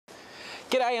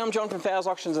G'day, I'm John from Fowles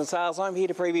Auctions and Sales. I'm here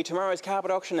to preview tomorrow's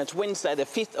carpet auction. It's Wednesday the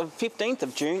 15th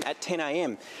of June at 10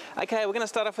 a.m. Okay, we're going to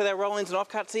start off with our roll-ins and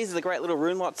offcuts. These are the great little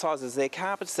room lot sizes. They're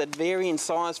carpets that vary in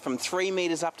size from 3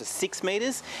 metres up to 6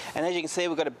 metres. And as you can see,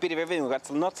 we've got a bit of everything. We've got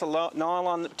some lots of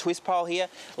nylon twist pole here,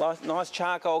 nice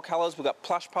charcoal colours. We've got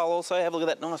plush pole also. Have a look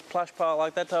at that nice plush pole,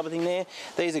 like that type of thing there.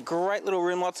 These are great little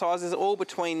room lot sizes, all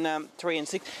between 3 and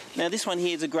 6. Now this one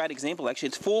here is a great example actually.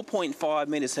 It's 4.5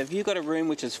 metres. So if you've got a room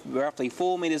which is roughly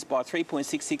 4 metres by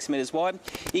 3.66 metres wide,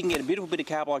 you can get a beautiful bit of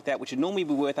carpet like that, which would normally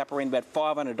be worth up around about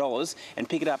 $500, and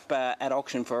pick it up at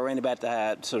auction for around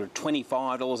about sort of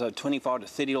 $25 or $25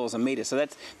 to $30 a metre. So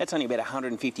that's only about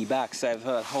 150 bucks. So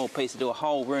for that whole piece to do a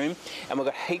whole room, and we've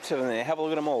got heaps of them there. Have a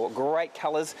look at them all. Great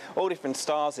colours, all different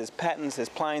styles. There's patterns, there's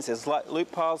plains, there's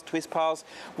loop piles, twist piles,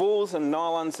 wools and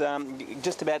nylons.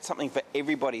 Just about something for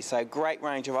everybody. So great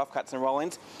range of offcuts and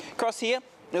roll-ins. Across here,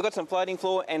 we've got some floating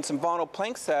floor and some vinyl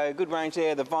planks, so good range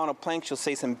there. The vinyl planks, you'll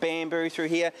see some bamboo through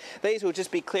here. These will just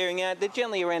be clearing out. They're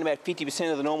generally around about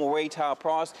 50% of the normal retail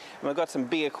price. And we've got some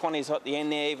bigger quantities at the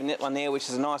end there, even that one there, which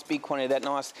is a nice big quantity of that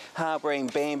nice hard-bearing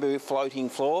bamboo floating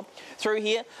floor. Through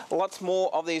here, lots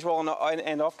more of these roll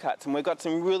and offcuts, and we've got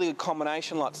some really good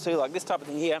combination lots too, like this type of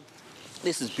thing here.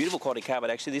 This is beautiful quality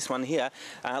carpet actually. This one here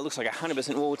looks like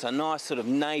 100% wool. It's a nice sort of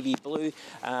navy blue.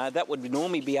 That would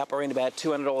normally be up around about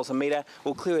 $200 a metre.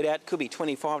 We'll clear it out. Could be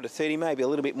 25 to 30, maybe a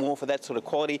little bit more for that sort of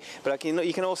quality. But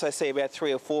you can also see about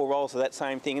 3 or 4 rolls of that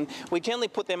same thing. And we generally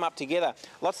put them up together.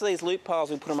 Lots of these loop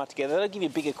piles, we put them up together. That'll give you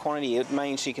a bigger quantity. It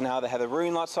means you can either have a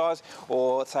room lot size,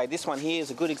 or say this one here is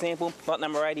a good example. Lot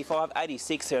number 85,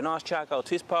 86. They're a nice charcoal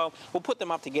twist pile. We'll put them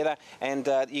up together, and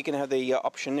you can have the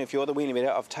option, if you're the winner bidder,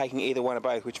 of taking either one of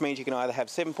both, which means you can either have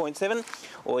 7.7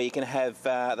 or you can have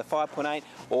the 5.8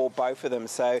 or both of them.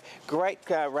 So great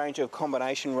range of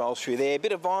combination rolls through there. A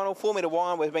bit of vinyl, 4 metre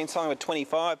wire, we've been selling at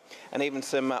 25, and even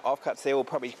some offcuts there will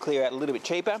probably clear out a little bit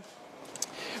cheaper.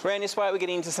 Around this way we're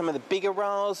getting into some of the bigger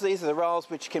rolls. These are the rolls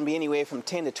which can be anywhere from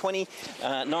 10 to 20.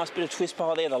 Nice bit of twist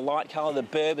pile there, the light colour, the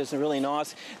Berbers are really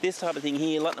nice. This type of thing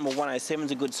here, lot number 107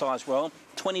 is a good size roll.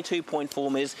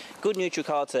 22.4 metres, good neutral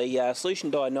colour. It's a solution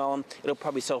dyed nylon. It'll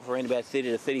probably sell for around about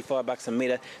 30 to 35 bucks a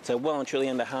metre, so well and truly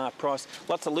under half price.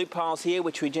 Lots of loop piles here,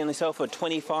 which we generally sell for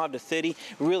 25 to 30.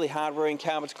 Really hard wearing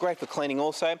carpets, great for cleaning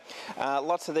also.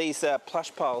 Lots of these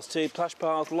plush piles too. Plush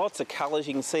piles, lots of colours.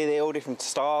 You can see there, all different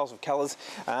styles of colours.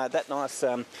 That nice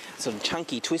sort of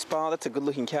chunky twist pile, that's a good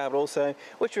looking carpet also,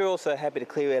 which we're also happy to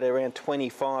clear out at around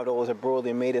 $25 a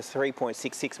broadly a metre,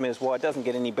 3.66 metres wide. Doesn't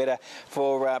get any better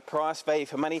for price, value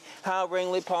for money. Hard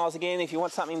wearing lip piles again, if you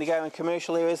want something to go in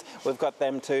commercial areas, we've got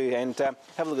them too. And have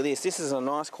a look at this. This is a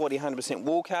nice quality 100%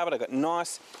 wool carpet. I've got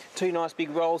two nice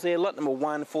big rolls there. Lot number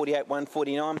 148,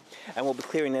 149, and we'll be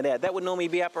clearing that out. That would normally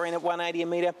be up around at 180 a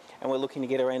metre, and we're looking to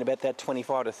get around about that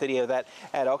 25 to 30 of that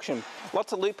at auction.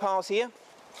 Lots of loop piles here.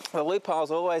 The loop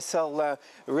piles always sell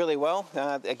really well.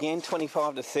 Again,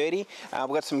 25 to 30. We've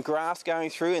got some grass going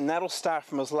through, and that'll start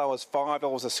from as low as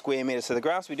 $5 a square metre. So the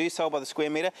grass we do sell by the square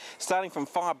metre, starting from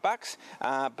 $5,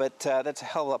 but that's a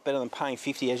hell of a lot better than paying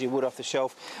 50 as you would off the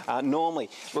shelf normally.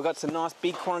 We've got some nice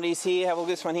big quantities here. Have a look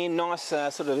at this one here. Nice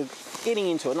sort of getting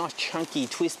into a nice chunky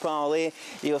twist pile there.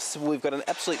 We've got an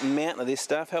absolute mountain of this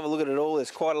stuff. Have a look at it all.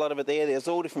 There's quite a lot of it there. There's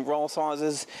all different roll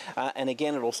sizes, and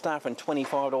again, it'll start from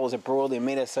 $25 a broadly a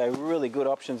metre. So really good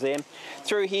options there.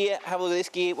 Through here, have a look at this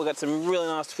gear. We've got some really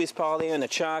nice twist pile there, and the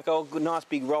charcoal, good, nice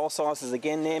big roll sizes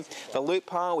again there. The loop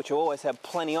pile, which we always have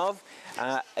plenty of.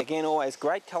 Again, always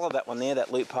great colour, that one there,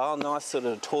 that loop pile. Nice sort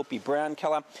of taupey brown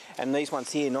colour. And these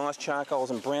ones here, nice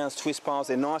charcoals and browns, twist piles.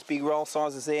 They're nice big roll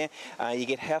sizes there. You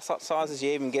get house lot sizes.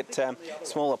 You even get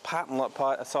smaller apartment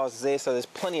lot sizes there. So there's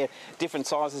plenty of different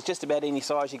sizes, just about any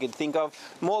size you could think of.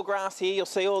 More grass here. You'll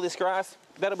see all this grass.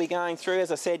 That'll be going through,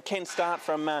 as I said, can start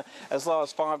from as low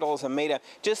as $5 a metre.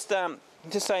 Just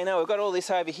so you know, we've got all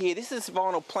this over here. This is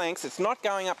vinyl planks. It's not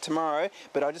going up tomorrow,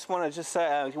 but I just want to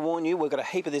say, warn you, we've got a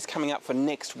heap of this coming up for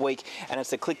next week, and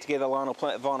it's a click-together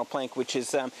vinyl plank, which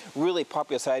is really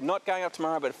popular. So not going up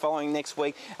tomorrow, but following next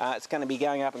week, it's going to be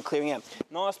going up and clearing out.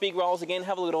 Nice big rolls again.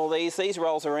 Have a look at all these. These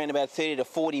rolls are around about 30 to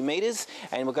 40 metres,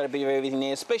 and we've got a bit of everything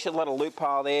there, especially a lot of loop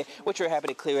pile there, which we're happy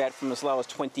to clear out from as low as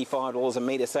 $25 a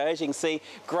metre. So as you can see,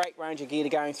 great range of gear to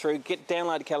going through.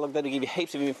 Download the catalogue. That'll give you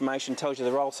heaps of information, tells you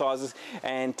the roll sizes,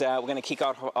 and we're going to kick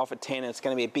off at 10, and it's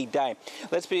going to be a big day.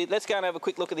 Let's go and have a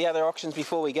quick look at the other auctions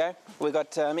before we go. We've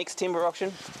got mixed timber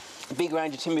auction. Big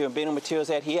range of timber and vinyl materials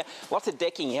out here. Lots of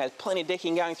decking. He has plenty of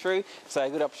decking going through, so a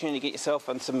good opportunity to get yourself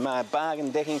on some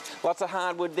bargain decking. Lots of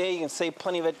hardwood there. You can see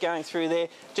plenty of it going through there.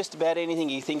 Just about anything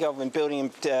you think of in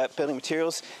building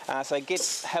materials. So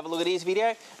have a look at his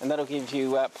video, and that'll give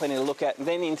you plenty to look at. And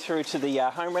then in through to the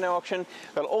home reno auction.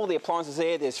 Got all the appliances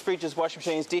there. There's fridges, washing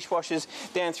machines, dishwashers.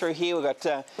 Down through here we've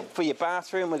got for your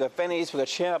bathroom. We've got vanities. We've got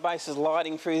shower bases,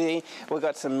 lighting through there. We've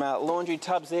got some laundry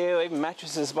tubs there. Even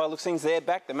mattresses by the looks of things there.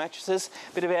 Back the mattresses.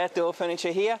 Bit of outdoor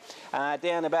furniture here.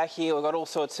 Down the back here we've got all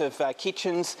sorts of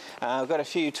kitchens. We've got a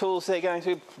few tools there going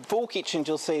through. Full kitchens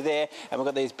you'll see there, and we've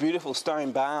got these beautiful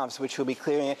stone baths which we'll be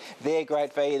clearing. They're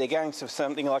great value. They're going to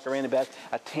something like around about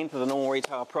a tenth of the normal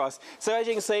retail price. So as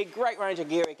you can see, great range of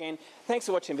gear again. Thanks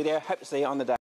for watching the video. Hope to see you on the day.